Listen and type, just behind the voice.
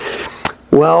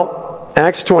Well,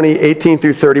 Acts 20, 18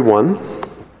 through 31.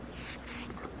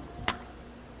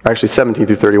 Actually, 17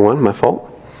 through 31, my fault.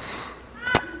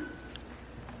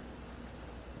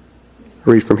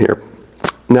 Read from here.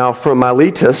 Now, from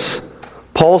Miletus,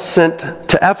 Paul sent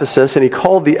to Ephesus, and he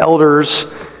called the elders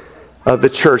of the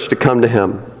church to come to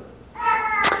him.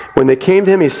 When they came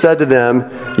to him, he said to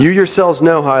them, "You yourselves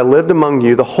know how I lived among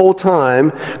you the whole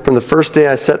time from the first day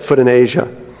I set foot in Asia,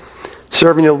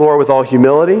 serving the Lord with all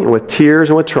humility and with tears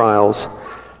and with trials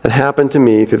that happened to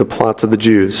me through the plots of the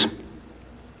Jews.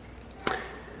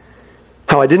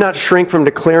 How I did not shrink from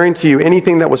declaring to you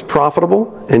anything that was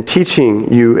profitable and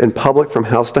teaching you in public from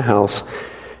house to house,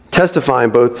 testifying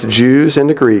both to Jews and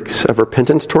to Greeks of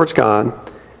repentance towards God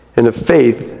and of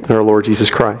faith in our Lord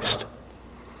Jesus Christ.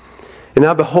 And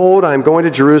now behold, I am going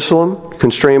to Jerusalem,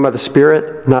 constrained by the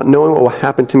Spirit, not knowing what will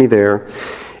happen to me there,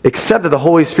 except that the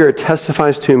Holy Spirit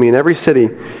testifies to me in every city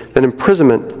that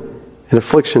imprisonment and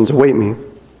afflictions await me.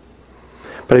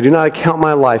 But I do not account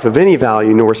my life of any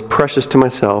value, nor as precious to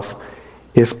myself,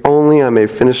 if only I may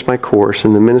finish my course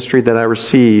in the ministry that I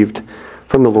received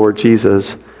from the Lord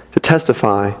Jesus, to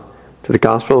testify to the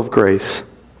gospel of grace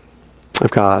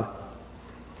of God.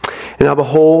 And now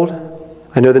behold,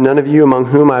 I know that none of you among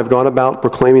whom I have gone about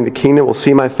proclaiming the kingdom will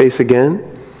see my face again.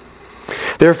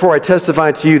 Therefore I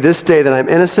testify to you this day that I am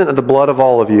innocent of the blood of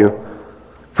all of you,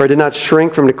 for I did not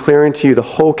shrink from declaring to you the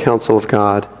whole counsel of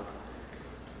God."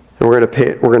 And we're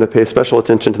going to pay special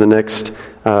attention to the next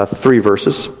 4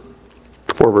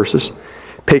 verses.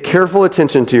 "Pay careful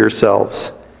attention to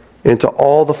yourselves and to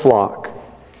all the flock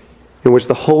in which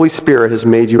the Holy Spirit has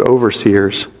made you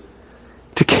overseers,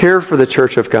 to care for the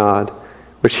church of God,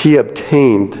 which he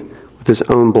obtained with his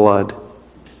own blood.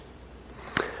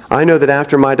 I know that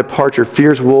after my departure,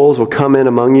 fierce wolves will come in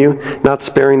among you, not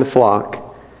sparing the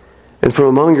flock. And from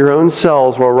among your own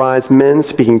selves will arise men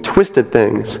speaking twisted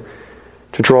things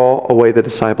to draw away the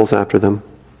disciples after them.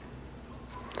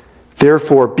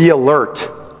 Therefore, be alert,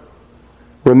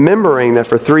 remembering that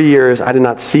for 3 years I did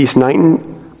not cease night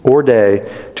or day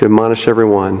to admonish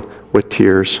everyone with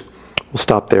tears." We'll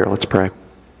stop there. Let's pray.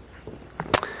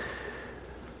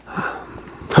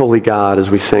 Holy God,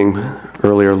 as we sang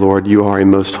earlier, Lord, you are a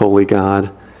most holy God.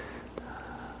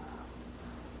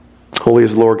 Holy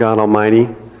is Lord God Almighty.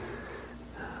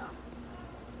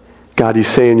 God, you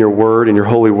say in your word, in your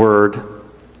holy word,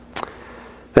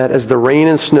 that as the rain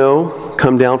and snow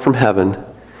come down from heaven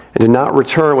and do not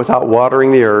return without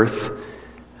watering the earth,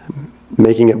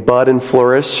 making it bud and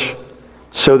flourish,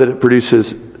 so that it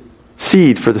produces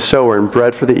seed for the sower and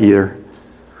bread for the eater,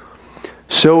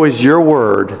 so is your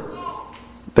word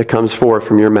that comes forth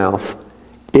from your mouth.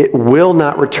 It will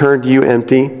not return to you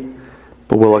empty,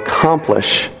 but will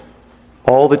accomplish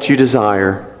all that you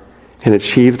desire and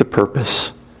achieve the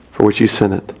purpose for which you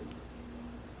sent it.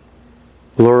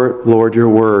 Lord, your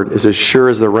word is as sure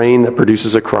as the rain that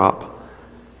produces a crop.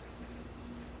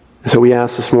 So we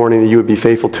ask this morning that you would be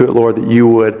faithful to it, Lord, that you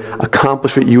would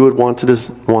accomplish what you would want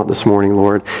this morning,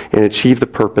 Lord, and achieve the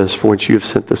purpose for which you have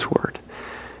sent this word.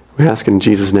 We ask it in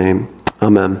Jesus' name.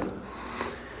 Amen.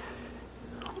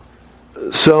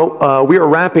 So we are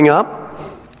wrapping up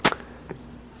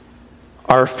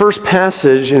our first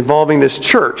passage involving this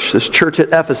church at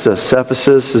Ephesus.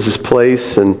 Ephesus is this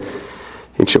place in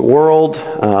ancient world,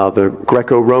 the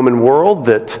Greco-Roman world,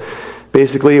 that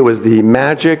basically it was the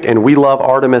magic and we love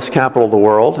Artemis capital of the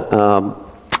world,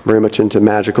 very much into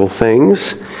magical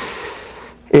things.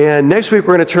 And next week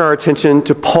we're going to turn our attention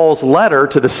to Paul's letter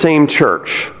to the same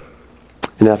church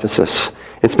in Ephesus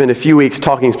and spend a few weeks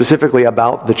talking specifically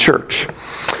about the church.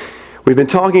 We've been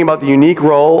talking about the unique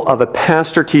role of a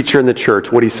pastor teacher in the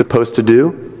church, what he's supposed to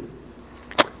do,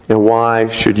 and why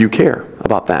should you care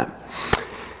about that.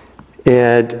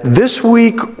 And this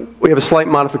week, we have a slight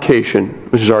modification,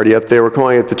 which is already up there. We're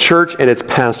calling it the church and its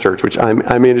pastors, which I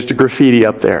managed to graffiti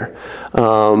up there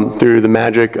through the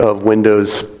magic of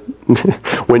Windows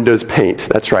Paint.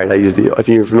 That's right. If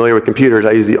you're familiar with computers,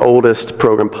 I use the oldest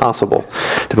program possible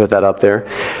to put that up there.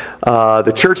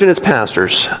 The church and its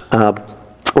pastors.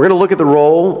 We're going to look at the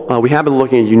role. We have been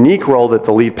looking at a unique role that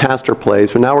the lead pastor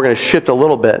plays, but now we're going to shift a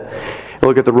little bit and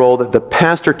look at the role that the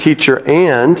pastor, teacher,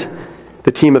 and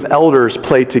the team of elders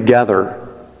play together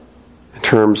in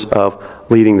terms of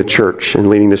leading the church and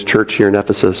leading this church here in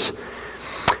Ephesus.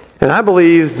 And I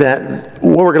believe that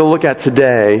what we're going to look at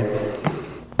today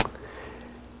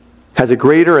has a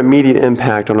greater immediate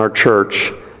impact on our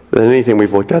church than anything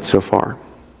we've looked at so far.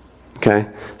 Okay?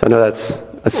 So I know that's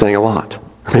saying a lot.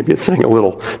 Maybe it's saying a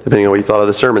little, depending on what you thought of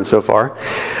the sermon so far.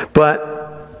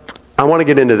 But I want to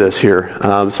get into this here.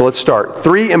 So let's start.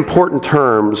 3 important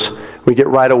terms we get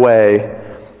right away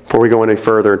before we go any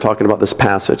further in talking about this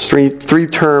passage. Three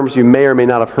terms you may or may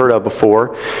not have heard of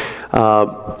before.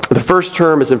 The first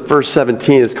term is in verse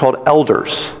 17. It's called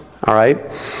elders. All right?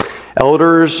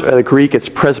 Elders, the Greek, it's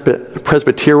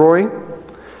presbyteroi.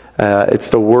 It's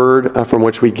the word from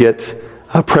which we get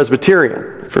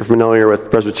Presbyterian. If you're familiar with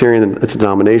Presbyterian, it's a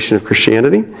denomination of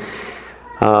Christianity.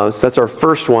 So that's our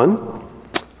first one.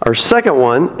 Our second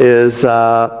one is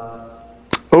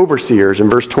overseers in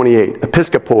verse 28.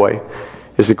 Episkopoi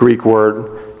is the Greek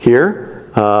word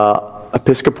here.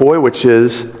 Episkopoi, which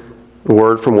is the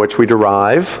word from which we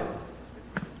derive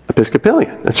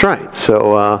Episcopalian. That's right.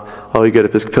 So all you good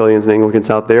Episcopalians and Anglicans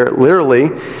out there,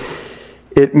 literally,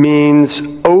 it means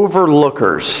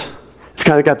overlookers. It's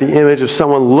kind of got the image of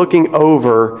someone looking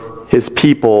over his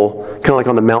people, kind of like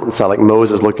on the mountainside, like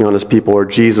Moses looking on his people, or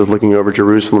Jesus looking over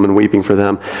Jerusalem and weeping for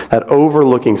them. That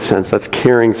overlooking sense, that's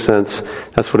caring sense,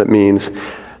 that's what it means.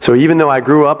 So even though I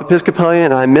grew up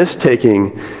Episcopalian, I miss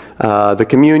taking the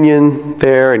communion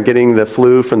there and getting the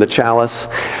flu from the chalice.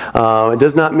 It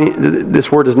does not mean,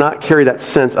 this word does not carry that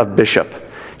sense of bishop.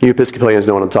 You Episcopalians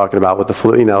know what I'm talking about with the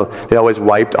flu. You know, they always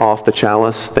wiped off the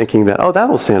chalice thinking that, oh,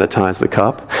 that'll sanitize the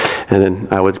cup. And then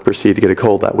I would proceed to get a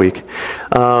cold that week.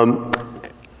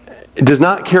 It does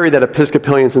not carry that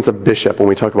Episcopalian sense of bishop when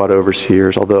we talk about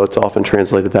overseers, although it's often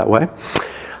translated that way.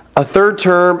 A third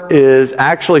term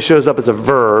actually shows up as a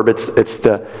verb. It's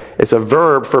a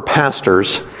verb for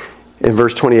pastors in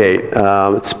verse 28.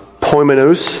 It's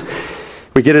poimenos.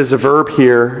 We get it as a verb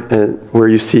here where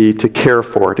you see to care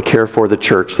for the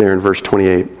church there in verse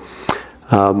 28.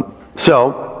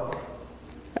 So,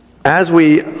 as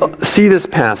we see this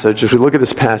passage, as we look at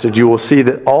this passage, you will see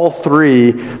that all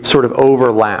three sort of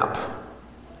overlap.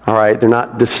 All right, they're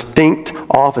not distinct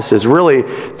offices. Really,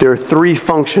 there are three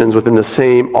functions within the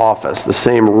same office, the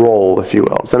same role, if you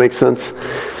will. Does that make sense?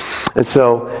 And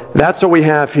so that's what we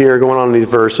have here going on in these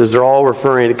verses. They're all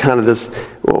referring to kind of this,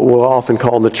 what we'll often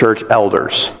call in the church,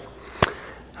 elders.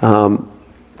 An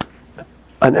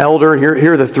elder,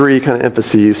 here are the three kind of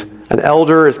emphases. An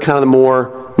elder is kind of the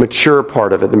more mature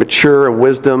part of it, the maturity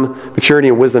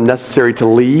and wisdom necessary to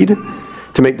lead,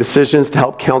 to make decisions, to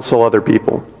help counsel other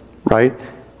people, right,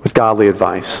 with godly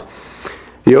advice.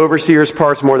 The overseer's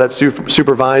part's more that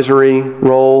supervisory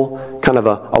role, kind of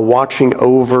a watching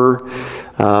over,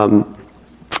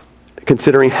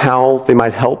 considering how they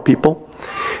might help people.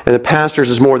 And the pastor's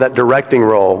is more that directing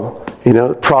role,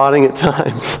 prodding at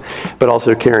times, but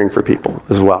also caring for people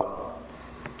as well.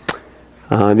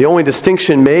 The only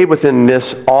distinction made within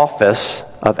this office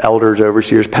of elders,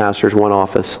 overseers, pastors, one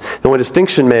office, the only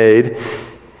distinction made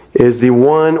is the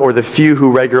one or the few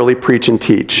who regularly preach and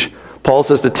teach. Paul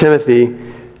says to Timothy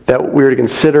that we are to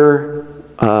consider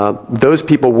those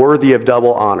people worthy of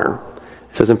double honor.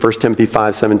 It says in 1 Timothy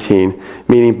 5:17,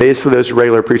 meaning basically those who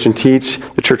regularly preach and teach,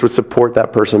 the church would support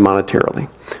that person monetarily,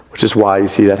 which is why you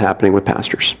see that happening with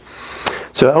pastors.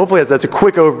 So hopefully that's a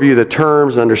quick overview of the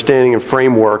terms, understanding, and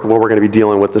framework of what we're going to be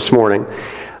dealing with this morning.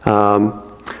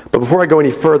 But before I go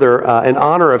any further, in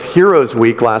honor of Heroes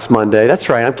Week last Monday, that's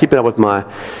right, I'm keeping up with my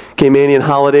Caymanian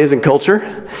holidays and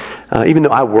culture. Even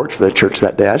though I worked for the church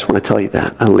that day, I just want to tell you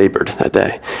that. I labored that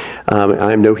day.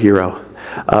 I am no hero.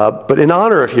 But in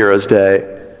honor of Heroes Day,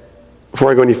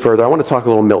 before I go any further, I want to talk a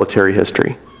little military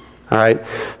history. All right?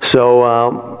 So,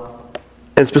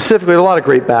 and specifically, a lot of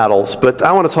great battles, but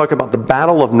I want to talk about the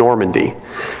Battle of Normandy.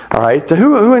 All right? So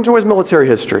who enjoys military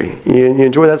history? You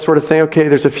enjoy that sort of thing? Okay,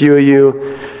 there's a few of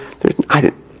you.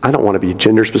 I don't want to be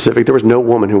gender specific. There was no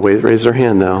woman who raised her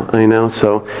hand, though.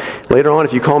 So later on,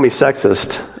 if you call me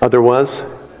sexist, there was?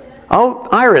 Oh,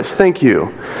 Iris, thank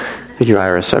you. Thank you,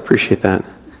 Iris. I appreciate that.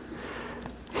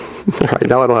 All right,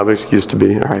 now I don't have an excuse to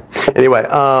be. All right. Anyway,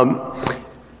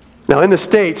 now in the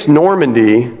States,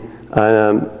 Normandy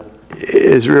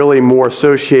is really more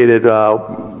associated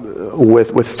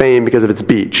with fame because of its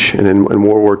beach and in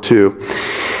World War II.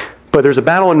 But there's a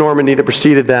battle in Normandy that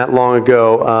preceded that long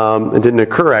ago. It didn't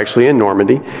occur actually in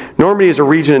Normandy. Normandy is a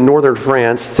region in northern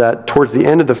France that towards the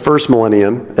end of the first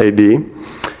millennium AD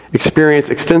experienced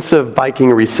extensive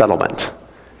Viking resettlement.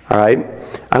 All right?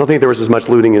 I don't think there was as much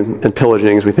looting and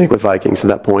pillaging as we think with Vikings at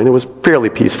that point. It was fairly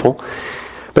peaceful.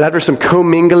 But after some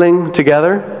commingling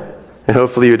together, and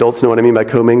hopefully you adults know what I mean by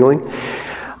commingling,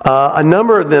 a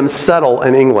number of them settle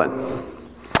in England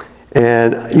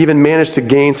and even managed to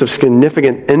gain some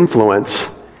significant influence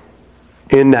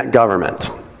in that government.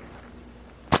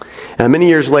 And many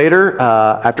years later,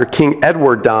 after King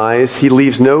Edward dies, he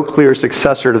leaves no clear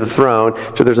successor to the throne,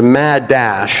 so there's a mad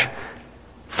dash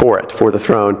for the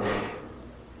throne,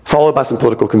 followed by some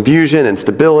political confusion,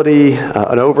 instability,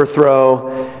 an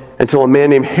overthrow, until a man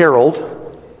named Harold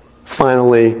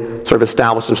finally sort of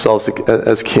establish themselves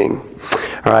as king.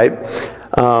 All right?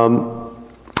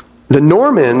 The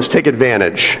Normans take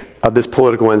advantage of this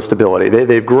political instability.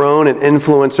 They've grown in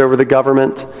influence over the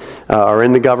government, or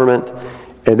in the government,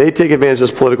 and they take advantage of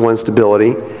this political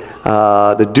instability.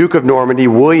 The Duke of Normandy,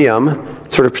 William,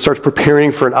 sort of starts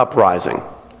preparing for an uprising,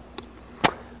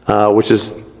 which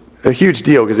is a huge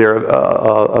deal because they're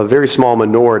a very small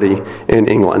minority in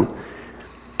England.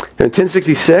 In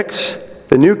 1066,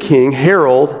 the new king,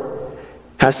 Harold,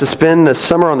 has to spend the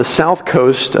summer on the south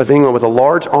coast of England with a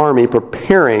large army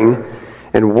preparing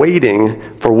and waiting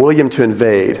for William to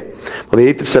invade. On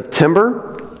the 8th of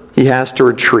September, he has to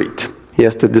retreat. He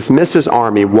has to dismiss his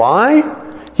army. Why,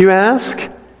 you ask?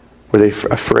 Were they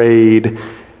afraid?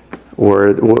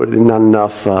 Or not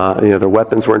enough, their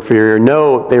weapons were inferior?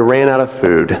 No, they ran out of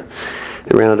food.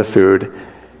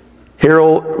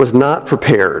 Harold was not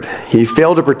prepared. He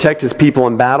failed to protect his people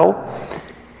in battle,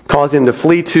 caused him to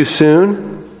flee too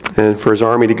soon, and for his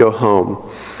army to go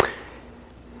home.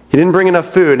 He didn't bring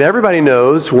enough food. And everybody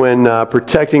knows when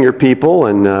protecting your people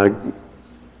and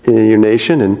your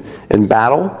nation in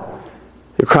battle,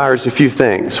 it requires a few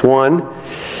things. One,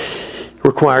 it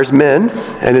requires men,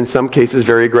 and in some cases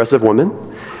very aggressive women.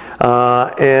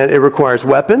 And it requires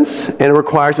weapons, and it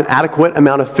requires an adequate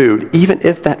amount of food, even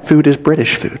if that food is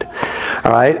British food.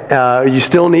 All right? You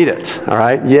still need it. All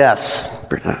right? Yes.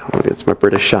 It's my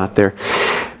British shot there.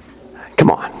 Come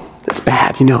on. It's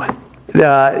bad. You know it.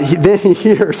 Then he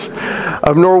hears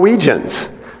of Norwegians.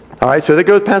 All right? So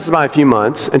that passes by a few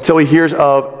months until he hears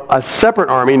of a separate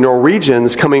army,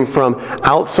 Norwegians, coming from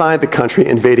outside the country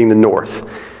invading the north.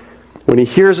 When he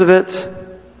hears of it,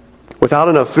 without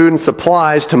enough food and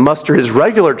supplies to muster his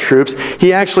regular troops,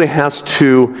 he actually has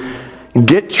to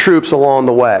get troops along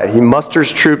the way. He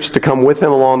musters troops to come with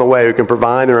him along the way who can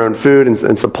provide their own food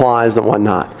and supplies and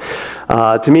whatnot.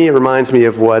 To me, it reminds me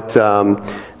of what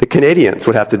the Canadians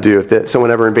would have to do if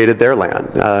someone ever invaded their land.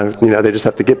 They just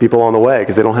have to get people on the way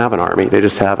because they don't have an army. They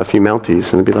just have a few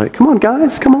Mounties, and they'd be like, come on,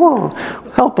 guys, come along.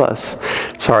 Help us.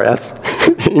 Sorry, that's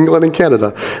England and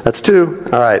Canada. That's two.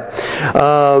 All right.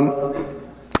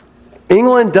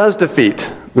 England does defeat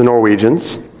the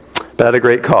Norwegians, but at a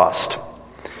great cost.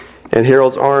 And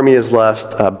Harold's army is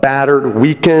left battered,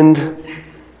 weakened,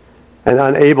 and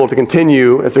unable to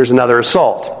continue if there's another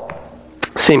assault,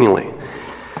 seemingly.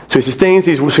 So he sustains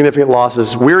these significant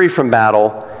losses, weary from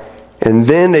battle, and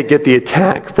then they get the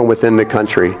attack from within the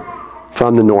country,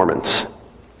 from the Normans.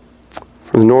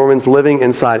 From the Normans living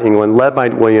inside England, led by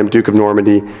William, Duke of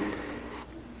Normandy.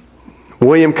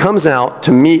 William comes out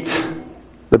to meet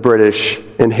the British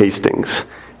in Hastings.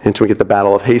 Until we get the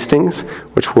Battle of Hastings,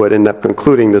 which would end up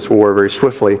concluding this war very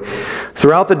swiftly.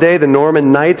 Throughout the day, the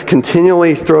Norman knights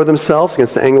continually throw themselves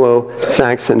against the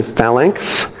Anglo-Saxon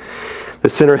phalanx. The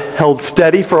center held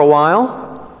steady for a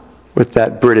while with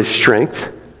that British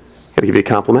strength. Got to give you a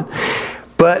compliment.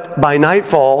 But by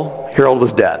nightfall, Harold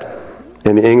was dead,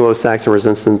 and the Anglo-Saxon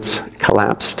resistance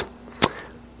collapsed.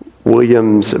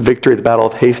 William's victory at the Battle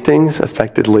of Hastings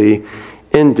effectively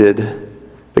ended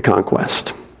the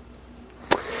conquest.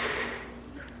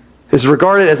 It's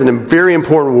regarded as a very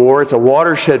important war. It's a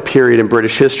watershed period in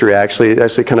British history, actually. It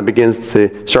actually kind of begins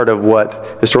the start of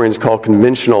what historians call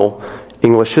conventional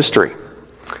English history.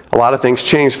 A lot of things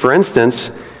change. For instance,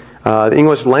 the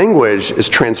English language is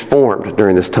transformed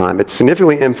during this time. It's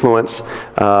significantly influenced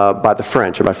by the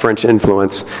French, or by French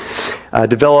influence.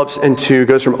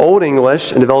 Goes from Old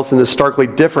English and develops into starkly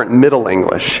different Middle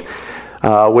English.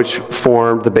 Which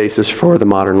formed the basis for the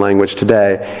modern language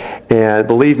today. And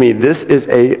believe me, this is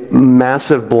a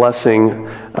massive blessing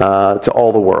to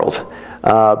all the world.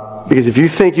 Because if you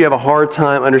think you have a hard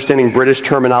time understanding British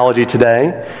terminology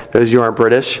today, those of you who aren't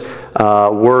British,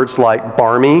 words like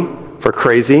barmy for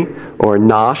crazy, or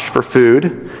nosh for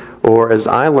food, or as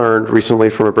I learned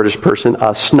recently from a British person,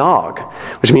 a snog,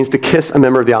 which means to kiss a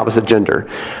member of the opposite gender.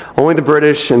 Only the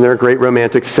British, in their great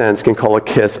romantic sense, can call a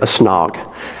kiss a snog.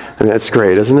 And that's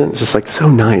great, isn't it? It's just like so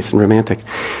nice and romantic.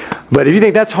 But if you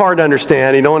think that's hard to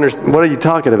understand, you don't understand, what are you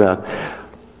talking about?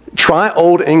 Try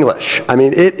Old English. I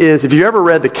mean, it is, if you ever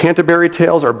read the Canterbury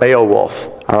Tales or Beowulf,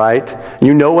 all right?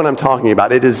 You know what I'm talking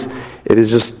about. It is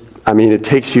just, I mean, it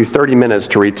takes you 30 minutes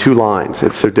to read 2 lines.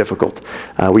 It's so difficult.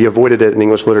 We avoided it in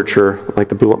English literature, like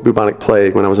the bubonic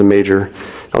plague when I was a major.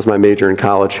 That was my major in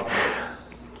college.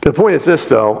 The point is this,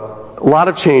 though. A lot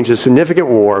of changes, significant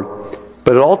war,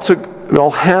 but it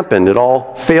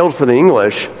all failed for the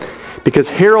English because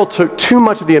Harold took too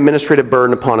much of the administrative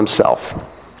burden upon himself.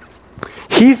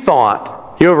 He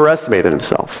thought he overestimated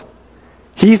himself.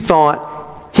 He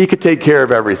thought he could take care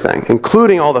of everything,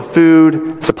 including all the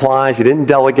food, supplies. He didn't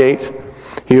delegate.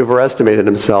 He He overestimated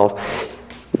himself,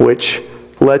 which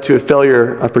led to a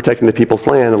failure of protecting the people's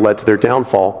land and led to their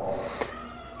downfall.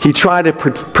 He tried to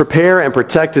prepare and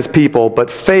protect his people, but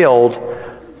failed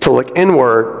to look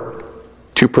inward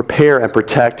to prepare and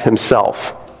protect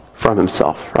himself from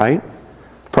himself, right?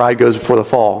 Pride goes before the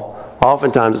fall.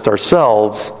 Oftentimes it's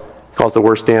ourselves that cause the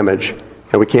worst damage,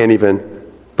 and we can't even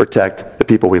protect the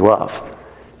people we love.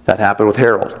 That happened with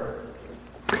Harold.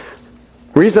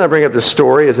 The reason I bring up this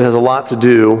story is it has a lot to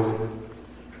do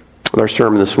with our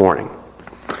sermon this morning.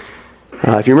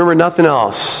 If you remember nothing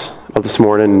else about this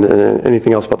morning,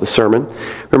 anything else about the sermon,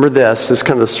 remember this. This is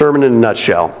kind of the sermon in a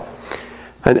nutshell.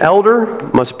 An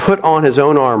elder must put on his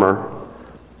own armor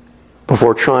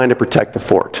before trying to protect the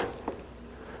fort.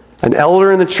 An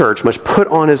elder in the church must put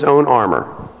on his own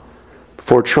armor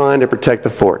before trying to protect the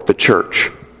fort, the church,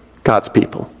 God's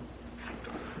people.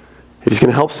 If he's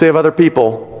going to help save other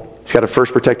people, he's got to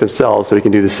first protect himself so he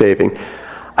can do the saving.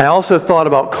 I also thought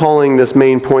about calling this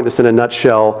main point, that's in a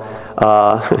nutshell,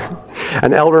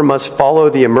 an elder must follow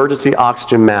the emergency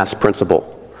oxygen mask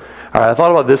principle. All right, I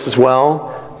thought about this as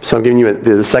well, so I'm giving you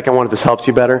the second one if this helps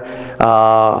you better.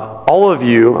 All of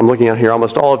you, I'm looking out here,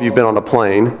 almost all of you have been on a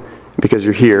plane because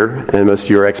you're here, and most of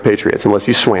you are expatriates, unless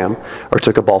you swam or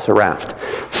took a balsa raft.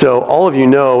 So all of you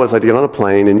know what it's like to get on a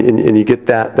plane, and you get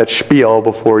that spiel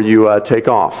before you take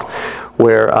off,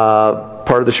 where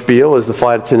part of the spiel is the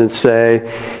flight attendants say,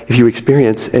 if you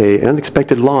experience an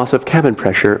unexpected loss of cabin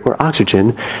pressure or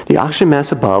oxygen, the oxygen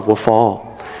mask above will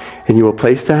fall. And you will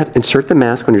insert the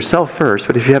mask on yourself first,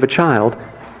 but if you have a child,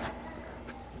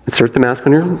 insert the mask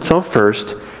on yourself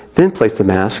first, then place the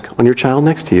mask on your child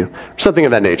next to you. Something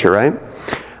of that nature, right?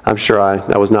 I'm sure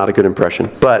that was not a good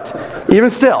impression. But even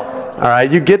still, all right,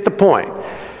 you get the point.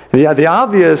 The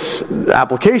obvious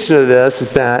application of this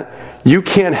is that you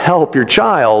can't help your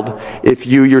child if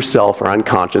you yourself are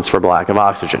unconscious from lack of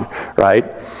oxygen, right?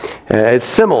 It's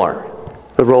similar,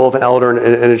 the role of an elder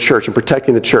in a church and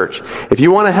protecting the church. If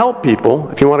you want to help people,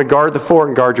 if you want to guard the fort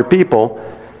and guard your people,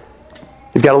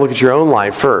 you've got to look at your own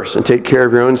life first and take care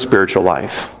of your own spiritual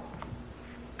life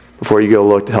before you go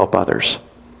look to help others.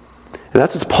 And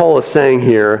that's what Paul is saying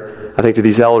here, I think, to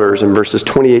these elders in verses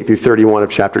 28 through 31 of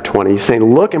chapter 20. He's saying,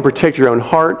 look and protect your own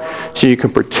heart so you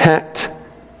can protect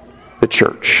the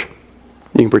church.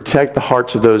 You can protect the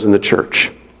hearts of those in the church.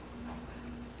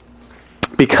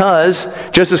 Because,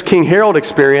 just as King Harold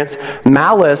experienced,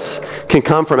 malice can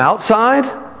come from outside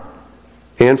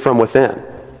and from within.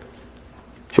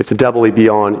 You have to doubly be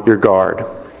on your guard.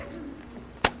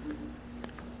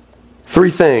 3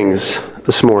 things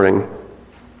this morning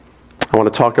I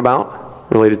want to talk about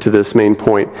related to this main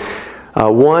point.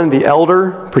 1, the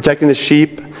elder protecting the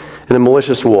sheep and the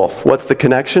malicious wolf. What's the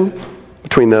connection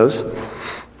between those?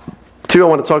 2, I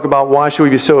want to talk about why should we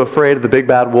be so afraid of the big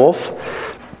bad wolf.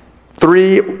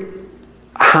 3,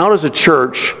 how does a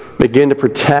church begin to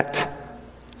protect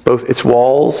both its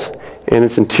walls and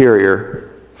its interior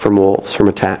from wolves, from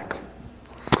attack?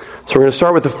 So we're going to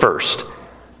start with the first.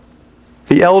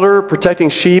 The elder protecting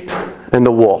sheep and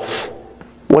the wolf.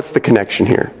 What's the connection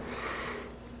here?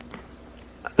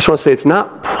 I just want to say it's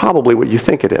not probably what you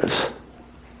think it is.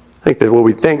 I think that what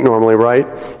we think normally, right,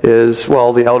 is,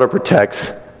 well, the elder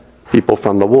protects people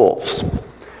from the wolves.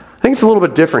 I think it's a little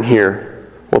bit different here,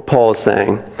 what Paul is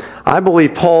saying. I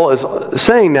believe Paul is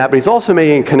saying that, but he's also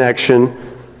making a connection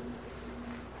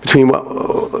between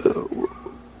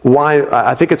why,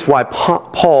 I think it's why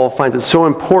Paul finds it so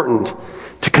important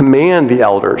to command the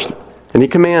elders, and he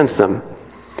commands them,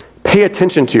 pay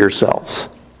attention to yourselves.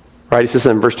 Right? He says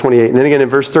that in verse 28. And then again in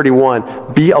verse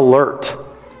 31, be alert.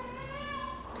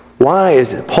 Why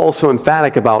is Paul so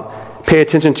emphatic about pay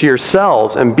attention to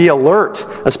yourselves and be alert,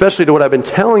 especially to what I've been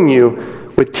telling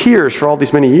you with tears for all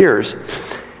these many years?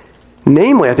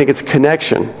 Namely, I think it's a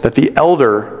connection that the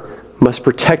elder must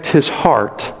protect his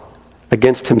heart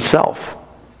against himself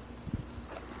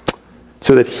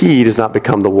so that he does not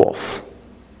become the wolf.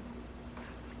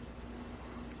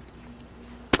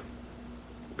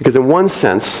 Because in one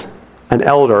sense, an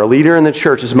elder, a leader in the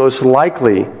church, is most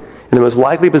likely, in the most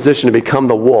likely position to become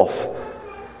the wolf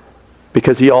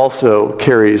because he also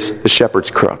carries the shepherd's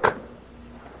crook.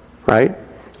 Right?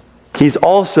 He's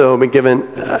also been given,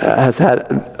 has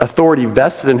had authority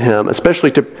vested in him,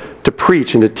 especially to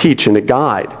preach and to teach and to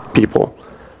guide people.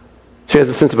 So he has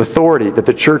a sense of authority that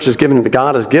the church has given, that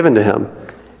God has given to him.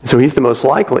 And so he's the most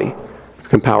likely to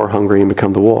become power hungry and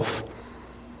become the wolf.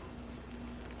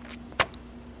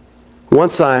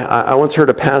 I once heard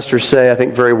a pastor say, I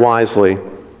think very wisely,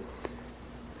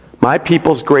 my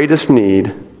people's greatest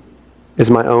need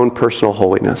is my own personal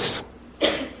holiness.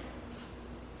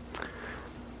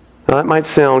 Now, that might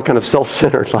sound kind of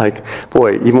self-centered, like,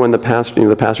 boy, even when the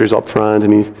pastor is up front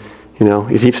and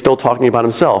he's still talking about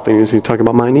himself and he's talking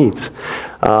about my needs.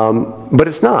 But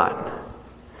it's not.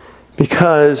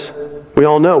 Because we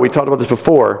all know, we talked about this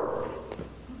before,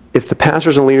 if the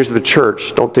pastors and leaders of the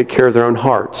church don't take care of their own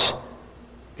hearts,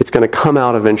 it's going to come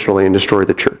out eventually and destroy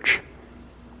the church,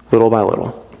 little by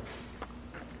little.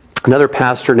 Another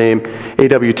pastor named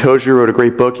A.W. Tozer wrote a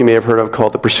great book you may have heard of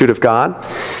called The Pursuit of God.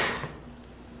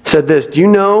 Said this, do you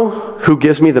know who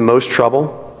gives me the most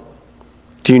trouble?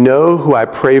 Do you know who I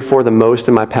pray for the most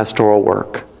in my pastoral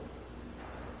work?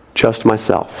 Just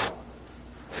myself,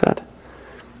 he said.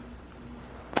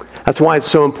 That's why it's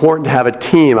so important to have a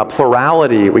team, a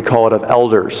plurality, we call it, of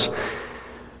elders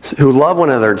who love one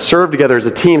another and serve together as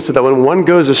a team so that when one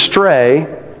goes astray,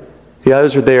 the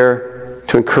others are there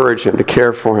to encourage him, to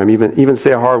care for him, even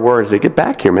say a hard word and say, get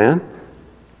back here, man.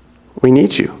 We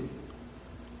need you.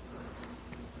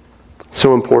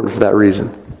 So important for that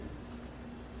reason.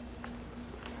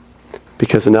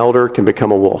 Because an elder can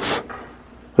become a wolf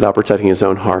without protecting his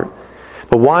own heart.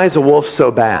 But why is a wolf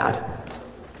so bad?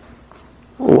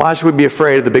 Why should we be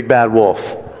afraid of the big bad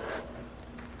wolf?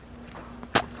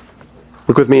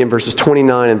 Look with me in verses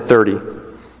 29 and 30.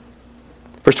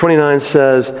 Verse 29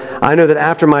 says, I know that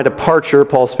after my departure,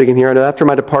 Paul's speaking here, I know after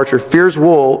my departure, fierce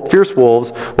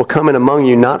wolves will come in among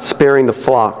you, not sparing the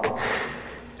flock.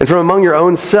 And from among your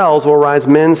own selves will arise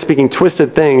men speaking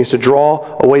twisted things to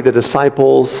draw away the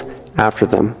disciples after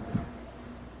them.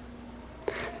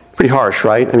 Pretty harsh,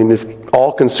 right? I mean, this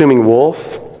all-consuming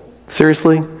wolf,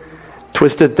 seriously?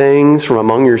 Twisted things from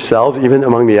among yourselves, even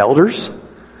among the elders?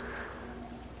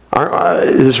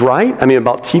 Is this right? I mean,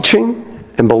 about teaching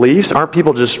and beliefs? Aren't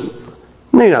people just,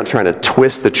 they're not trying to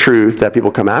twist the truth that people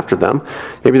come after them.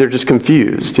 Maybe they're just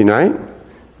confused, right?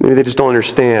 Maybe they just don't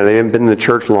understand. They haven't been in the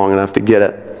church long enough to get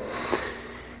it.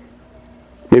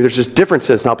 Maybe there's just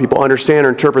differences in how people understand or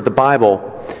interpret the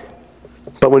Bible.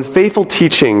 But when faithful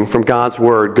teaching from God's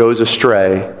Word goes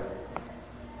astray,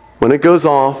 when it goes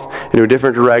off into a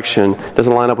different direction,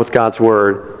 doesn't line up with God's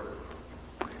Word,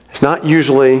 it's not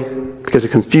usually because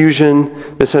of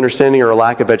confusion, misunderstanding, or a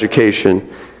lack of education,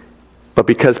 but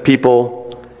because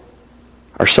people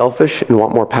are selfish and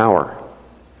want more power.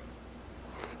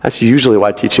 That's usually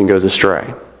why teaching goes astray.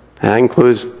 And that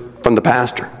includes from the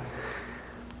pastor.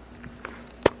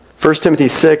 1 Timothy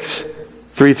 6,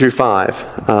 3 through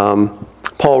 5.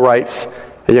 Paul writes,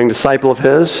 a young disciple of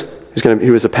his, he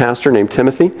was a pastor named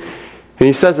Timothy, and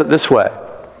he says it this way.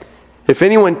 If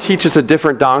anyone teaches a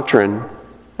different doctrine,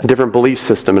 a different belief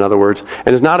system, in other words, and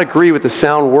does not agree with the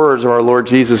sound words of our Lord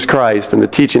Jesus Christ and the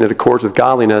teaching that accords with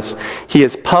godliness, he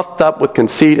is puffed up with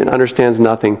conceit and understands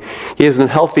nothing. He has an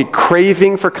unhealthy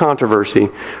craving for controversy,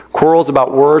 quarrels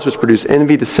about words which produce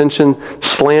envy, dissension,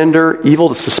 slander,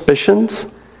 evil suspicions,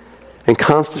 and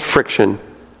constant friction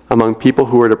among people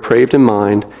who are depraved in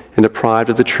mind and deprived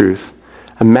of the truth,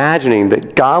 imagining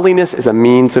that godliness is a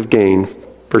means of gain.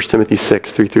 1 Timothy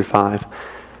 6, 3 through 5.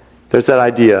 There's that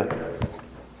idea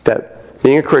that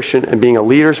being a Christian and being a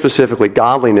leader specifically,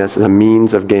 godliness is a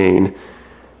means of gain.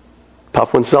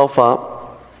 Puff oneself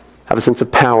up, have a sense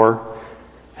of power,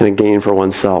 and a gain for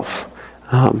oneself.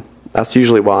 That's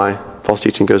usually why false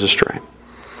teaching goes astray.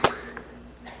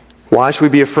 Why should we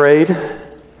be afraid?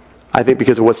 I think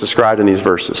because of what's described in these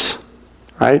verses,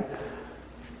 right?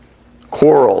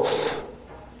 Quarrels,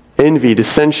 envy,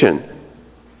 dissension,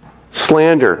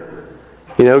 slander,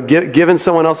 giving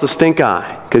someone else a stink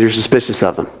eye because you're suspicious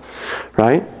of them,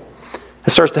 right?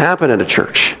 It starts to happen in a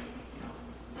church.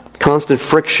 Constant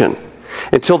friction.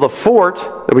 Until the fort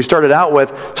that we started out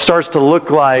with starts to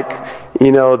look like,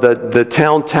 the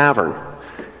town tavern.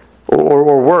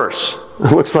 Or worse,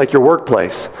 it looks like your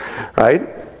workplace,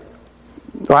 right?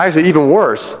 Or actually even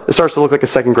worse, it starts to look like a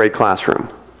second grade classroom.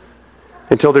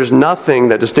 Until there's nothing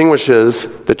that distinguishes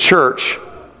the church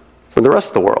from the rest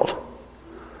of the world.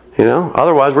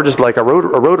 Otherwise we're just like a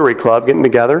Rotary Club getting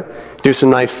together, do some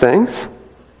nice things,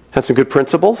 have some good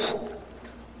principles.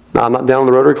 Now, I'm not down on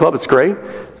the Rotary Club, it's great,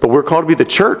 but we're called to be the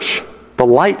church, the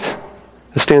light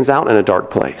that stands out in a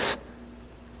dark place.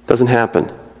 It doesn't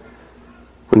happen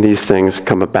when these things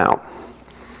come about.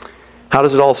 How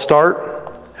does it all start?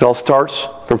 It all starts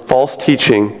from false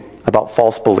teaching about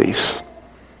false beliefs.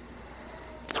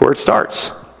 That's where it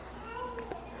starts.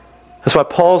 That's why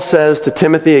Paul says to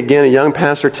Timothy, again, a young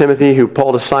pastor, Timothy, who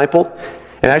Paul discipled.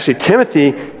 And actually,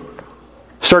 Timothy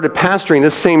started pastoring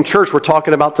this same church we're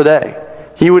talking about today.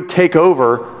 He would take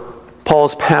over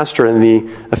Paul's pastor in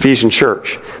the Ephesian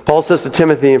church. Paul says to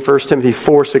Timothy in 1 Timothy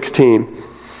 4:16,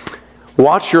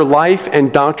 watch your life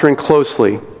and doctrine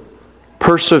closely.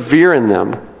 Persevere in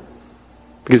them,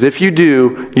 Because if you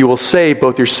do, you will save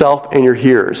both yourself and your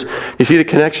hearers. You see the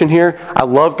connection here? I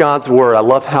love God's word. I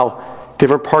love how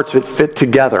different parts of it fit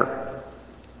together.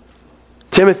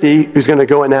 Timothy, who's going to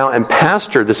go in now and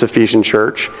pastor this Ephesian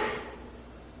church,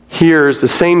 hears the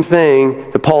same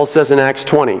thing that Paul says in Acts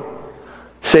 20.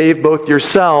 Save both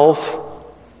yourself,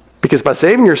 because by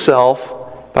saving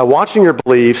yourself, by watching your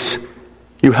beliefs,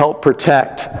 you help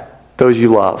protect those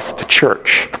you love, the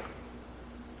church.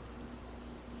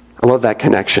 I love that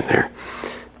connection there.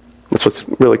 That's what's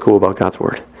really cool about God's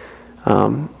word.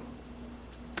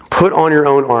 Put on your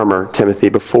own armor, Timothy,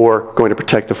 before going to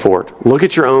protect the fort. Look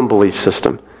at your own belief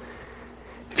system.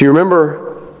 If you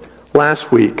remember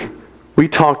last week, we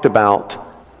talked about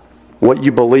what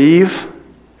you believe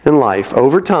in life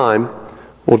over time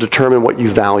will determine what you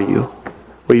value,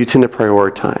 what you tend to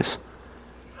prioritize.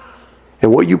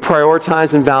 And what you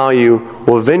prioritize and value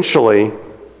will eventually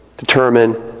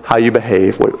determine how you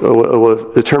behave,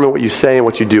 will determine what you say and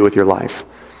what you do with your life.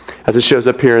 As it shows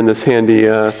up here in this handy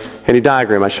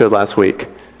diagram I showed last week.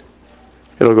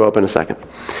 It'll go up in a second.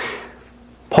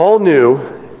 Paul knew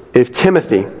if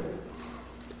Timothy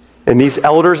and these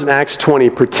elders in Acts 20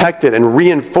 protected and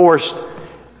reinforced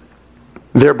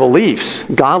their beliefs,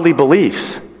 godly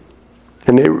beliefs,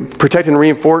 and they protected and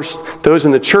reinforced those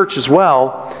in the church as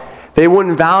well, they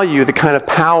wouldn't value the kind of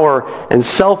power and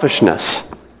selfishness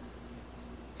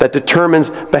that determines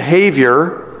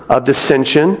behavior of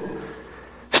dissension,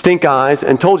 stink eyes,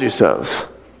 and told you so's.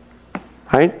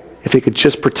 Right? If they could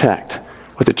just protect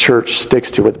what the church sticks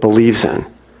to, what it believes in,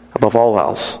 above all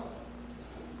else.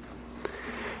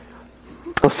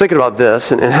 I was thinking about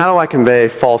this, and how do I convey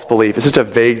false belief? It's just a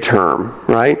vague term,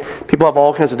 right? People have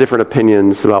all kinds of different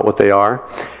opinions about what they are.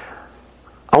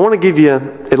 I want to give you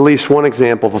at least one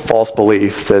example of a false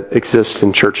belief that exists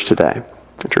in churches today.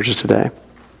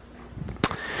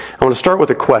 I want to start with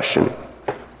a question.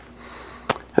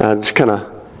 Just kind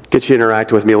of get you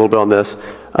interacting with me a little bit on this.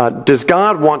 Does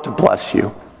God want to bless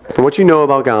you? From what you know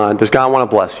about God, does God want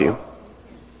to bless you?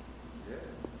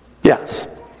 Yes.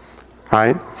 All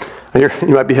right?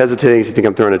 You might be hesitating because you think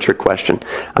I'm throwing a trick question.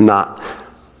 I'm not.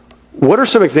 What are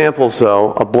some examples,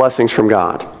 though, of blessings from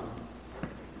God?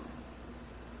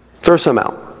 Throw some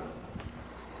out.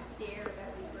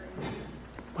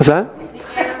 What's that?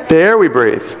 The air we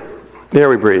breathe. The air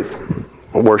we breathe.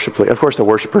 Worship. Of course, the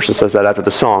worship person says that after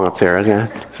the song up there.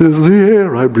 This is the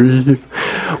air I breathe.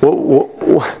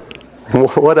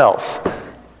 What else?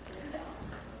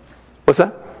 What's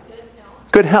that?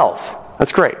 Good health.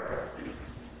 That's great.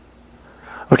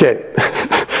 Okay,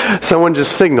 someone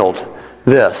just signaled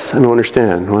this. I don't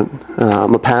understand.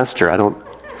 I'm a pastor.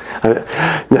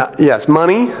 Now, yes,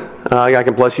 money. God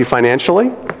can bless you financially.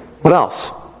 What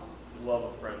else? Love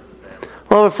of friends and family.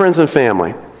 Love of friends and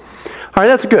family. All right,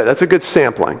 that's good. That's a good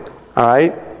sampling. All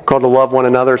right, called to love one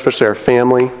another, especially our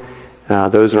family,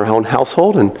 those in our own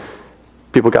household, and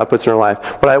people God puts in our life.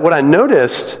 What I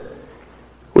noticed,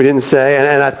 we didn't say,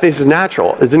 and I think this is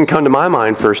natural. It didn't come to my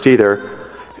mind first either.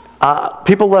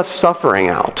 People left suffering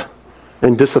out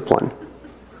and discipline.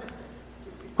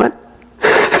 What?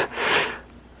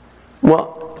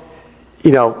 Well,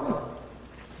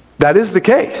 that is the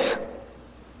case.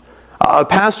 A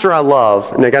pastor I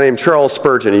love, and a guy named Charles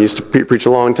Spurgeon, he used to preach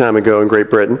a long time ago in Great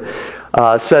Britain,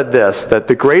 said this, that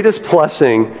the greatest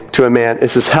blessing to a man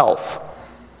is his health.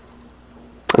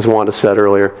 As Wanda said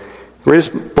earlier, the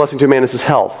greatest blessing to a man is his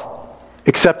health,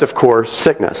 except, of course,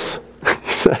 sickness.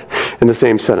 He said in the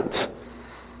same sentence.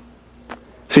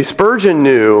 See, Spurgeon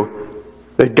knew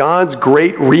that God's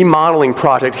great remodeling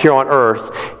project here on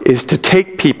earth is to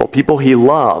take people he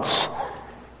loves,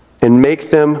 and make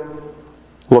them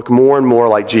look more and more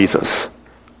like Jesus.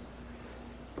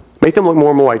 Make them look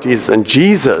more and more like Jesus. And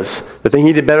Jesus, the thing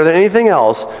he did better than anything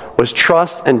else, was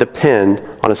trust and depend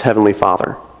on his heavenly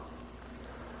Father.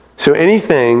 So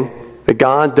anything that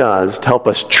God does to help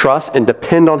us trust and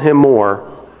depend on him more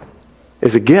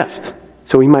is a gift,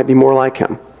 so we might be more like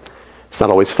him. It's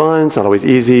not always fun, it's not always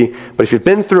easy, but if you've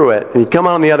been through it and you come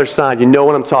out on the other side, you know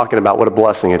what I'm talking about, what a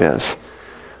blessing it is.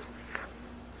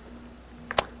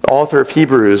 The author of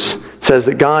Hebrews says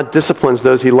that God disciplines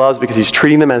those he loves because he's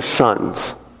treating them as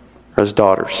sons or as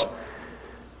daughters.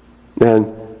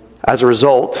 And as a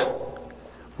result,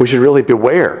 we should really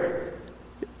beware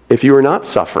if you are not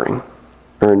suffering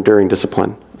or enduring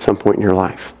discipline at some point in your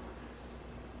life.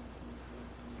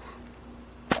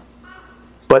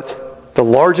 But the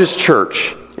largest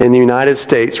church in the United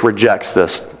States rejects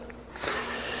this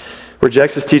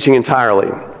teaching entirely.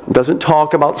 It doesn't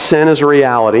talk about sin as a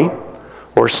reality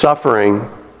or suffering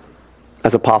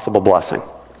as a possible blessing.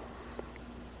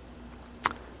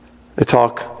 They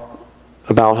talk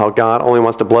about how God only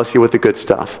wants to bless you with the good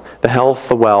stuff, the health,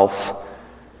 the wealth,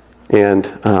 and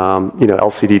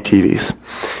LCD TVs.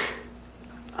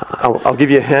 I'll give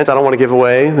you a hint. I don't want to give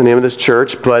away the name of this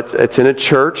church, but it's in a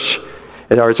church.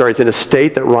 It's in a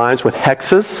state that rhymes with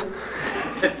hexes.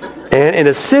 And in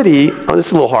a city, this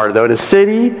is a little harder though, in a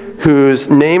city whose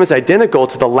name is identical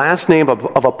to the last name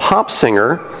of a pop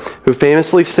singer who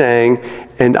famously sang,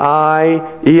 "And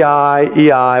I,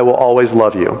 E-I, will always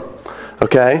love you."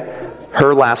 Okay?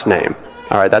 Her last name.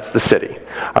 All right, that's the city.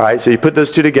 All right, so you put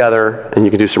those two together and you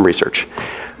can do some research.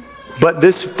 But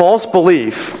this false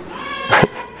belief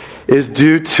is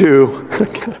due to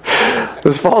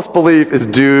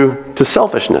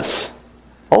selfishness,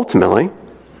 ultimately.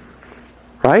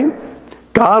 Right?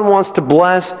 God wants to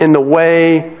bless in the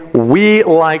way we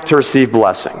like to receive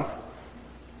blessing.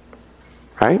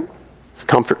 Right? It's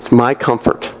comfort. It's my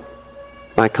comfort.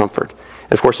 My comfort.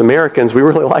 And of course, Americans, we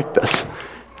really like this.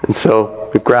 And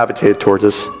so we've gravitated towards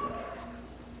this.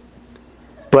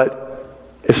 But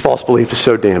this false belief is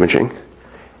so damaging.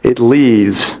 It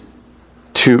leads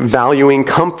to valuing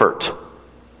comfort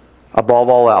above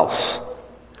all else,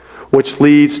 which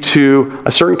leads to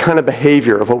a certain kind of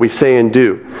behavior of what we say and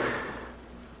do,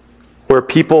 where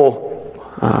people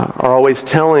are always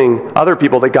telling other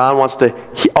people that God wants to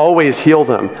always heal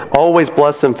them, always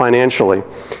bless them financially.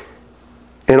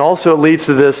 And also it leads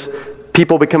to this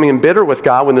people becoming embittered with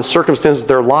God when the circumstances of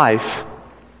their life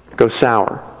go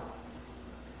sour.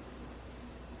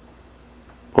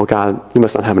 Well, God, you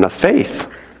must not have enough faith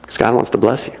because God wants to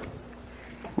bless you.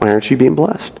 Why aren't you being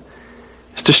blessed?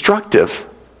 It's destructive.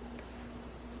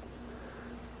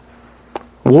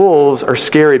 Wolves are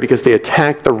scary because they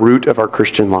attack the root of our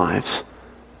Christian lives,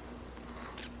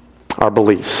 our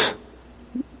beliefs,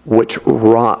 which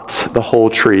rots the whole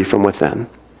tree from within.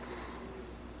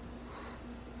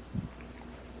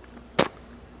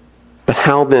 But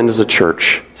how then does a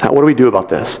church, what do we do about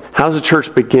this? How does a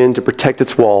church begin to protect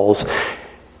its walls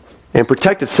and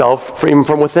protect itself even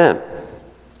from within?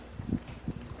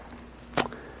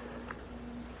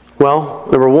 Well,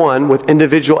 number one, with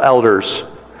individual elders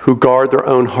who guard their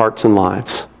own hearts and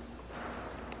lives.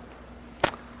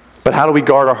 But how do we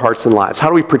guard our hearts and lives? How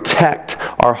do we protect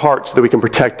our hearts so that we can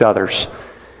protect others?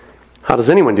 How does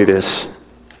anyone do this?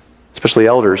 Especially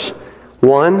elders.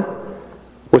 One,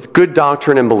 with good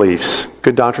doctrine and beliefs.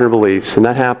 Good doctrine and beliefs. And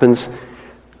that happens,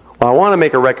 well, I want to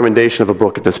make a recommendation of a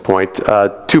book at this point.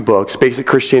 2 books, Basic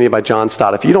Christianity by John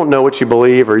Stott. If you don't know what you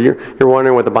believe or you're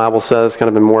wondering what the Bible says, kind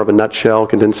of in more of a nutshell,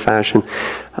 condensed fashion,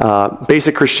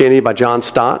 Basic Christianity by John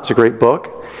Stott is a great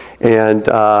book. And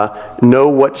Know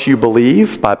What You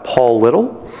Believe by Paul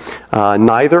Little.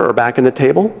 Neither are back in the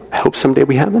table. I hope someday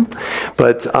we have them.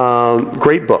 But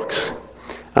great books.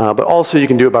 But also you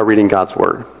can do it by reading God's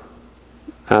Word.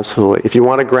 Absolutely. If you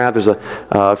want to grab, there's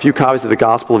a few copies of the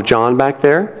Gospel of John back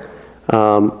there.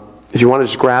 If you want to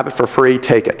just grab it for free,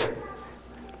 take it.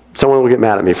 Someone will get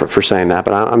mad at me for saying that,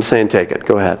 but I'm saying take it.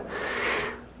 Go ahead.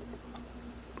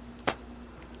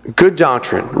 Good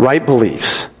doctrine, right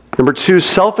beliefs. Number 2,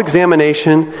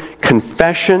 self-examination,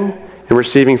 confession, and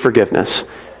receiving forgiveness.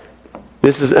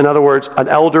 This is, in other words, an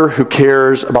elder who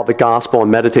cares about the gospel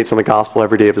and meditates on the gospel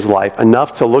every day of his life,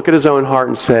 enough to look at his own heart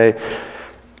and say,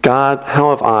 God, how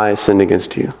have I sinned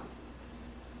against you?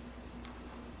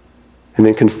 And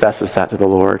then confesses that to the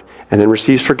Lord and then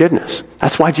receives forgiveness.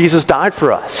 That's why Jesus died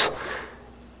for us.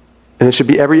 And it should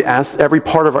be every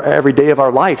part of every day of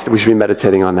our life that we should be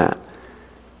meditating on that.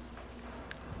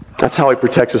 That's how he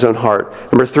protects his own heart.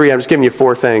 Number 3, I'm just giving you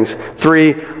 4 things.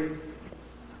 3,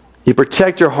 you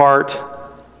protect your heart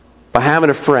by having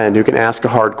a friend who can ask a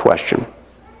hard question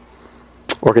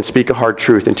or can speak a hard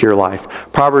truth into your life.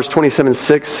 Proverbs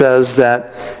 27:6 says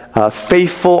that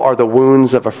faithful are the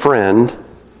wounds of a friend,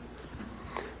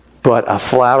 but a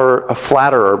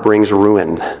flatterer brings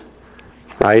ruin.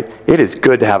 Right? It is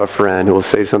good to have a friend who will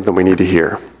say something we need to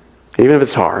hear, even if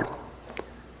it's hard.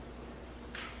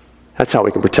 That's how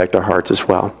we can protect our hearts as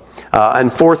well.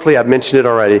 And fourthly, I've mentioned it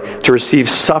already, to receive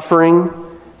suffering,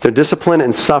 to discipline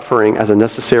and suffering as a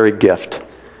necessary gift.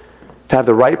 To have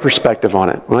the right perspective on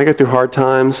it. When I go through hard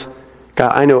times,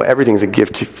 God, I know everything's a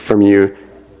gift from you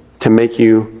to make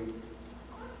me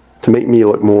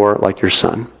look more like your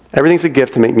son. Everything's a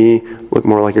gift to make me look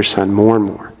more like your son, more and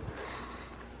more.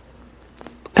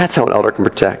 That's how an elder can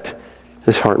protect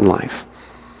his heart and life.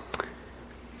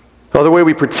 The other way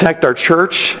we protect our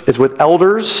church is with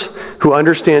elders who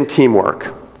understand teamwork.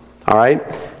 All right?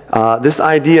 This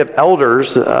idea of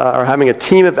elders, or having a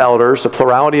team of elders, a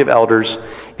plurality of elders,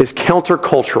 is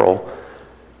countercultural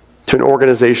to an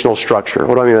organizational structure.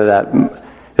 What do I mean by that?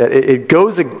 That it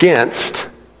goes against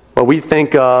what we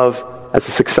think of as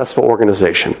a successful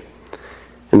organization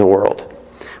in the world.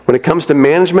 When it comes to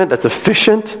management that's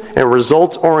efficient and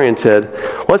results-oriented,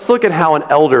 let's look at how an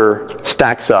elder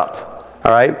stacks up.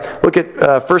 All right? Look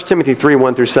at 1 Timothy 3,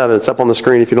 1 through 7. It's up on the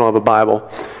screen if you don't have a Bible.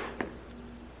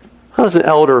 How does an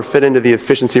elder fit into the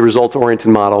efficiency results-oriented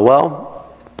model?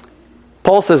 Well,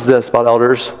 Paul says this about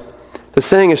elders. The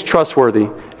saying is trustworthy.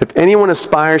 If anyone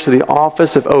aspires to the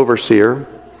office of overseer,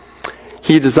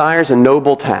 he desires a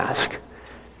noble task.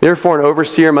 Therefore, an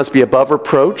overseer must be above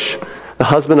reproach, the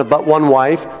husband of but one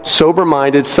wife,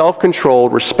 sober-minded,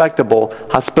 self-controlled, respectable,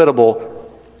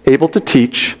 hospitable, able to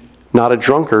teach, not a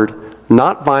drunkard,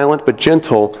 not violent but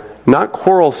gentle, not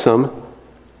quarrelsome,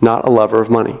 not a lover of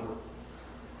money.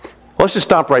 Let's just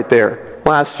stop right there.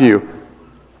 Last few.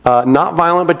 Not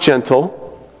violent but gentle.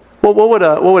 Well, what would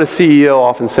a CEO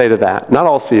often say to that? Not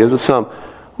all CEOs, but some.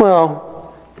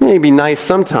 Well, you may be nice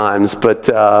sometimes, but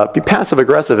be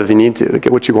passive-aggressive if you need to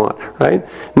get what you want, right?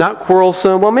 Not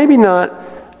quarrelsome. Well, maybe not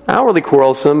outwardly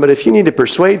quarrelsome, but if you need to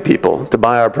persuade people to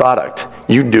buy our product,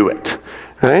 you do it,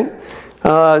 right?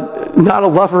 Not a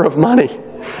lover of money.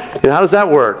 How does that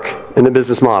work in the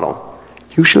business model?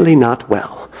 Usually not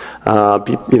well.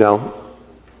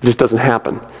 It just doesn't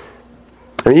happen.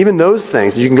 And even those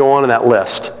things, you can go on that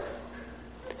list.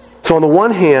 So on the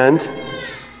one hand,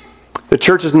 the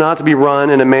church is not to be run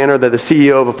in a manner that the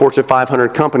CEO of a Fortune 500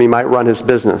 company might run his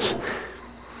business.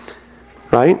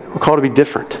 Right? We're called to be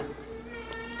different.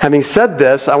 Having said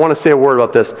this, I want to say a word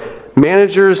about this.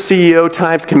 Managers, CEO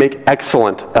types can make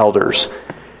excellent elders.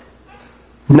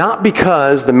 Not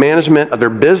because the management of their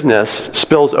business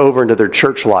spills over into their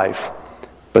church life,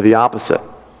 but the opposite.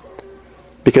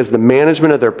 Because the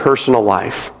management of their personal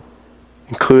life,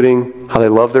 including how they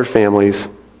love their families,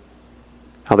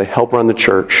 how they help run the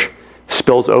church,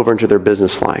 spills over into their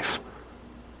business life.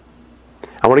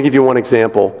 I want to give you one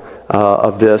example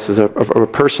of this, of a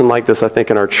person like this, I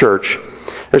think, in our church.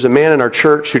 There's a man in our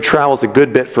church who travels a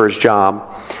good bit for his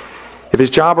job. If his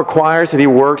job requires that he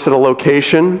works at a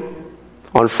location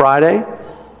on Friday,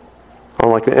 on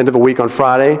like the end of a week on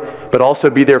Friday, but also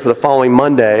be there for the following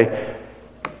Monday,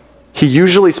 he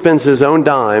usually spends his own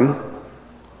dime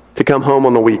to come home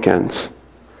on the weekends.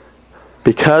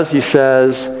 Because he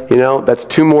says, that's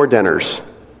 2 more dinners,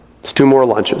 it's 2 more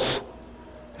lunches,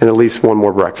 and at least 1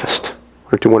 more breakfast,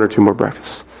 or 1 or 2 more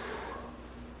breakfasts.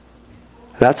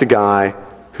 That's a guy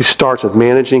who starts with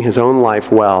managing his own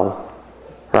life well,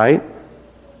 right?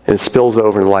 And it spills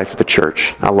over in the life of the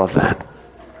church. I love that.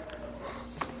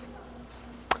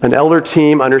 An elder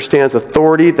team understands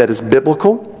authority that is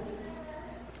biblical.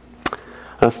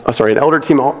 An elder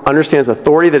team understands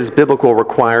authority that is biblical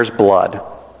requires blood.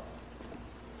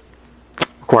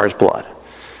 Requires blood.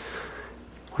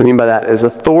 What I mean by that is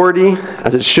authority,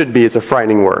 as it should be, is a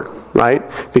frightening word, right?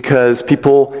 Because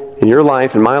people in your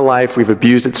life, in my life, we've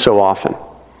abused it so often.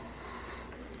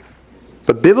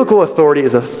 But biblical authority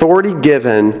is authority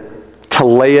given to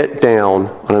lay it down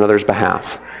on another's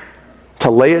behalf. To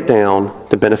lay it down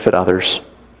to benefit others.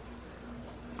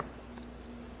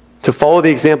 To follow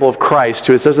the example of Christ,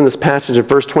 who it says in this passage in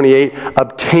verse 28,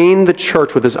 obtained the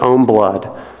church with his own blood.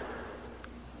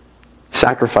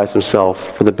 Sacrifice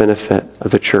himself for the benefit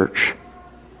of the church.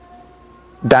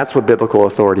 That's what biblical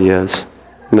authority is.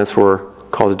 And that's what we're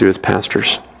called to do as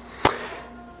pastors.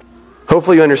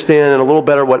 Hopefully you understand a little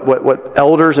better what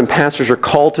elders and pastors are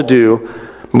called to do.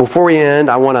 Before we end,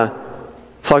 I want to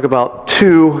talk about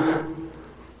 2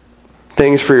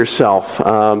 things for yourself.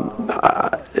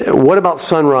 What about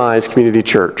Sunrise Community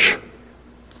Church?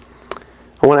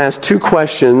 I want to ask 2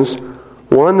 questions.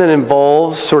 One that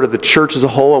involves sort of the church as a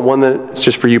whole, and one that's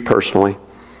just for you personally.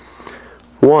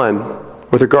 One,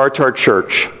 with regard to our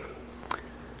church.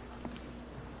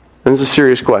 And this is a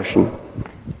serious question.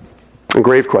 A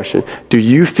grave question. Do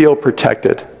you feel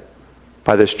protected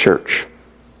by this church?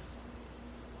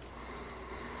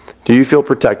 Do you feel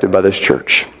protected by this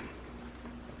church?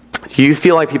 Do you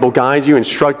feel like people guide you,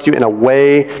 instruct you in a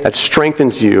way that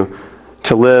strengthens you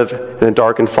to live in a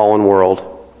dark and fallen world?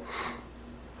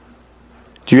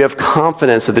 Do you have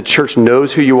confidence that the church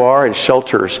knows who you are and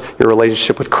shelters your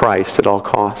relationship with Christ at all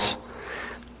costs?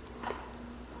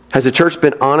 Has the church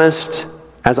been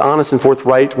as honest and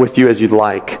forthright with you as you'd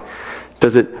like?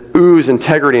 Does it ooze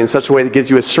integrity in such a way that gives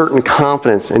you a certain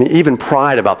confidence and even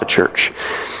pride about the church?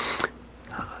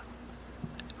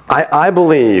 I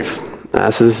believe,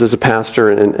 so this is a pastor,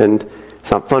 and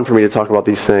it's not fun for me to talk about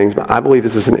these things, but I believe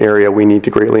this is an area we need to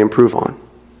greatly improve on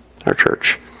in our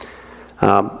church.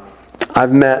 I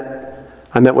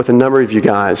met with a number of you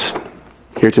guys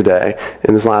here today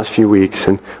in this last few weeks,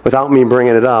 and without me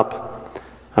bringing it up,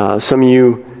 some of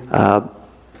you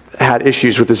had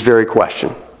issues with this very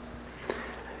question.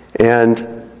 And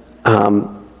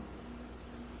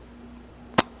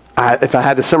if I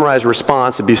had to summarize a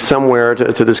response, it'd be somewhere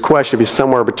to this question, it'd be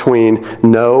somewhere between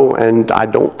no and I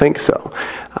don't think so.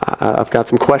 I've got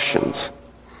some questions.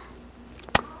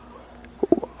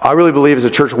 I really believe as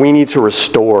a church we need to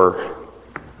restore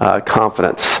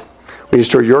confidence. We need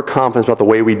to restore your confidence about the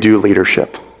way we do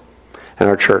leadership in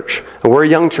our church. And we're a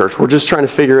young church. We're just trying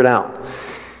to figure it out.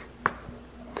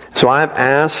 So I've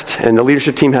asked, and the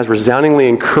leadership team has resoundingly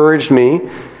encouraged me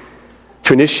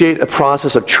to initiate a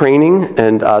process of training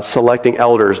and selecting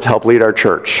elders to help lead our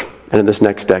church in this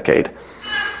next decade.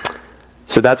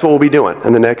 So that's what we'll be doing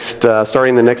in the next,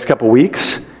 starting the next couple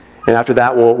weeks. And after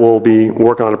that, we'll be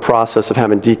working on a process of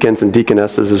having deacons and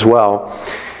deaconesses as well.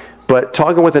 But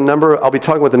I'll be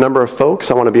talking with a number of folks.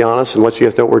 I want to be honest and let you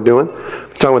guys know what we're doing.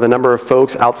 We're talking with a number of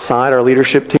folks outside our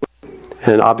leadership team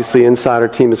and obviously inside our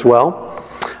team as well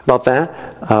about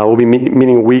that. We'll be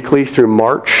meeting weekly through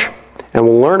March. And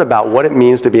we'll learn about what it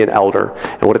means to be an elder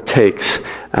and what it takes.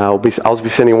 I'll be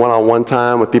spending one-on-one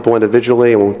time with people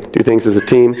individually, and we'll do things as a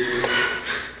team.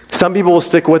 Some people will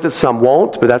stick with it, some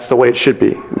won't, but that's the way it should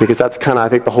be. Because that's kind of, I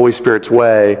think, the Holy Spirit's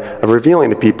way of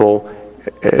revealing to people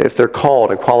if they're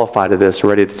called and qualified to this and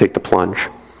ready to take the plunge.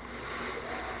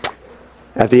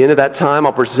 At the end of that time,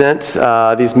 I'll present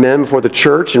these men before the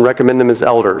church and recommend them as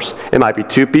elders. It might be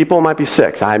 2 people, it might be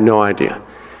 6. I have no idea.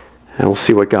 And we'll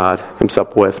see what God comes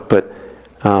up with. But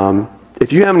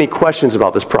if you have any questions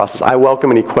about this process, I welcome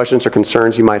any questions or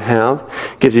concerns you might have.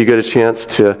 Gives you a good chance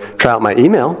to try out my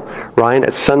email,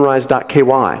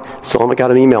 ryan@sunrise.ky. Still haven't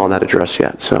got an email on that address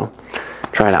yet, so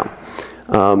try it out.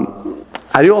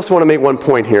 I do also want to make one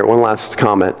point here, one last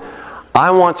comment.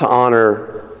 I want to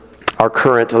honor our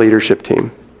current leadership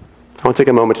team. I want to take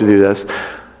a moment to do this.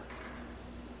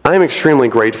 I am extremely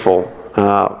grateful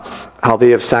how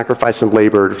they have sacrificed and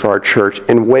labored for our church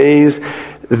in ways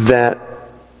that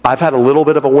I've had a little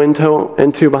bit of a window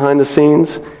into behind the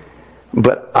scenes,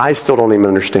 but I still don't even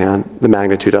understand the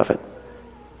magnitude of it.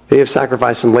 They have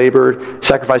sacrificed and labored,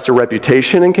 sacrificed their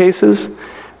reputation in cases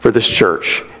for this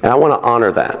church, and I want to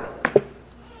honor that.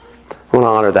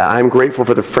 I'm grateful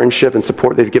for the friendship and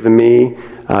support they've given me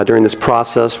during this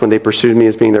process when they pursued me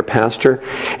as being their pastor.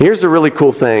 And here's the really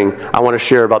cool thing I want to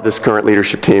share about this current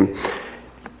leadership team.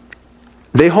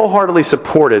 They wholeheartedly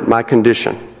supported my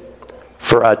condition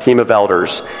for a team of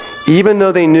elders, even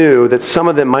though they knew that some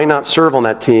of them might not serve on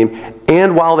that team,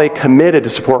 and while they committed to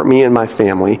support me and my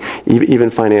family, even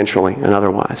financially and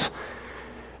otherwise.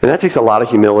 And that takes a lot of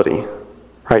humility,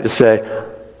 right, to say,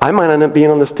 I might end up being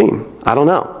on this team. I don't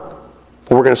know.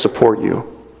 But we're going to support you,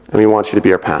 and we want you to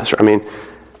be our pastor. I mean,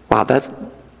 wow, that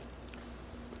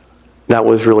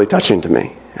was really touching to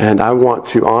me. And I want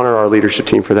to honor our leadership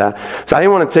team for that. So I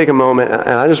want to take a moment,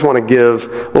 and I just want to give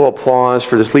a little applause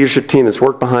for this leadership team that's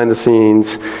worked behind the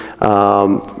scenes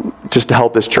just to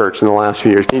help this church in the last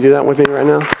few years. Can you do that with me right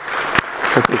now?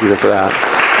 Thank you for that.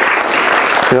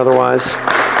 And otherwise,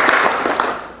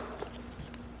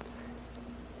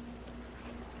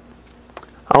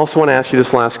 I also want to ask you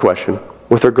this last question.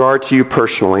 With regard to you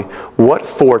personally, what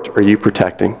fort are you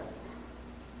protecting?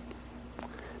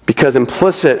 Because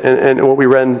implicit in what we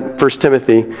read in 1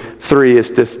 Timothy 3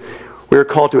 is this, we are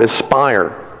called to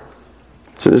aspire.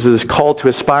 So this is called to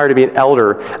aspire to be an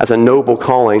elder as a noble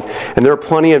calling. And there are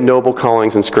plenty of noble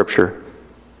callings in Scripture.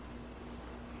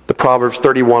 The Proverbs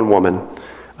 31 woman,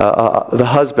 the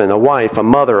husband, a wife, a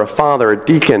mother, a father, a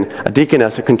deacon, a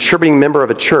deaconess, a contributing member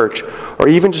of a church, or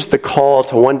even just the call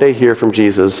to one day hear from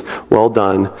Jesus, well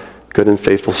done, good and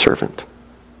faithful servant.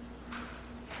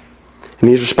 And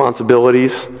these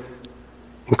responsibilities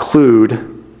include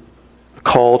a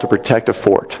call to protect a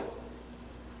fort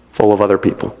full of other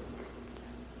people.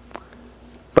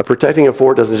 But protecting a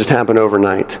fort doesn't just happen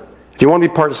overnight. If you want to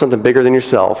be part of something bigger than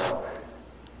yourself,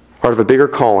 part of a bigger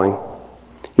calling,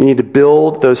 you need to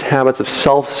build those habits of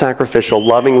self-sacrificial,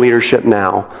 loving leadership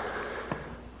now.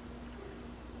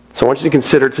 So I want you to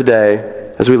consider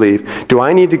today, as we leave, do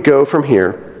I need to go from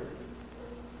here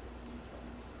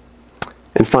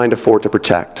and find a fort to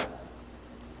protect?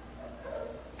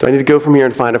 Do I need to go from here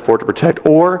and find a fort to protect?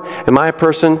 Or am I a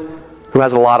person who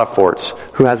has a lot of forts,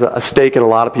 who has a stake in a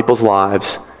lot of people's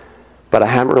lives, but I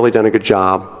haven't really done a good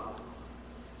job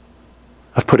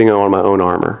of putting on my own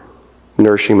armor,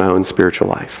 nourishing my own spiritual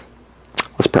life?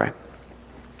 Let's pray.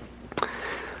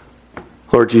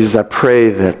 Lord Jesus, I pray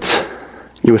that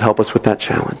you would help us with that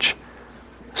challenge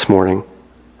this morning.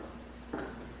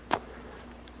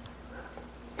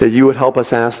 That you would help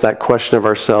us ask that question of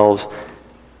ourselves,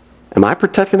 am I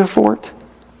protecting a fort?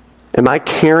 Am I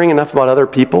caring enough about other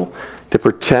people to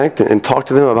protect and talk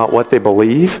to them about what they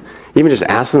believe, even just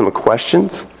asking them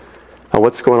questions about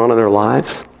what's going on in their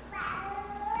lives?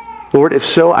 Lord, if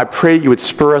so, I pray you would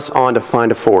spur us on to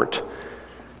find a fort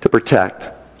to protect.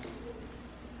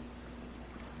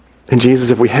 And Jesus,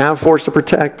 if we have forts to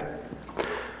protect,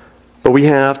 but we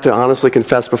have to honestly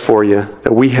confess before you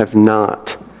that we have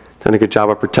not done a good job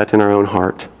of protecting our own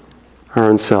heart, our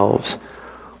own selves.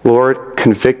 Lord,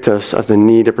 convict us of the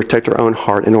need to protect our own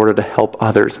heart in order to help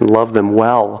others and love them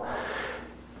well.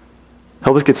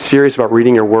 Help us get serious about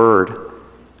reading your word,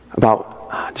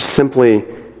 about just simply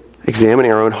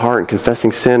examining our own heart and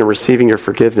confessing sin and receiving your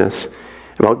forgiveness,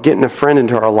 about getting a friend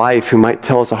into our life who might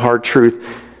tell us a hard truth,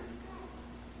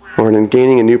 Lord, and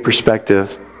gaining a new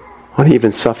perspective on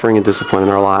even suffering and discipline in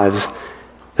our lives,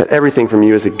 that everything from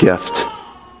you is a gift.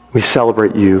 We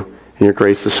celebrate you and your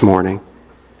grace this morning.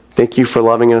 Thank you for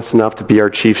loving us enough to be our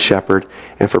chief shepherd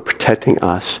and for protecting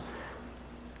us,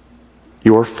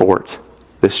 your fort,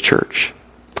 this church.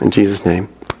 In Jesus' name,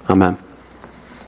 amen.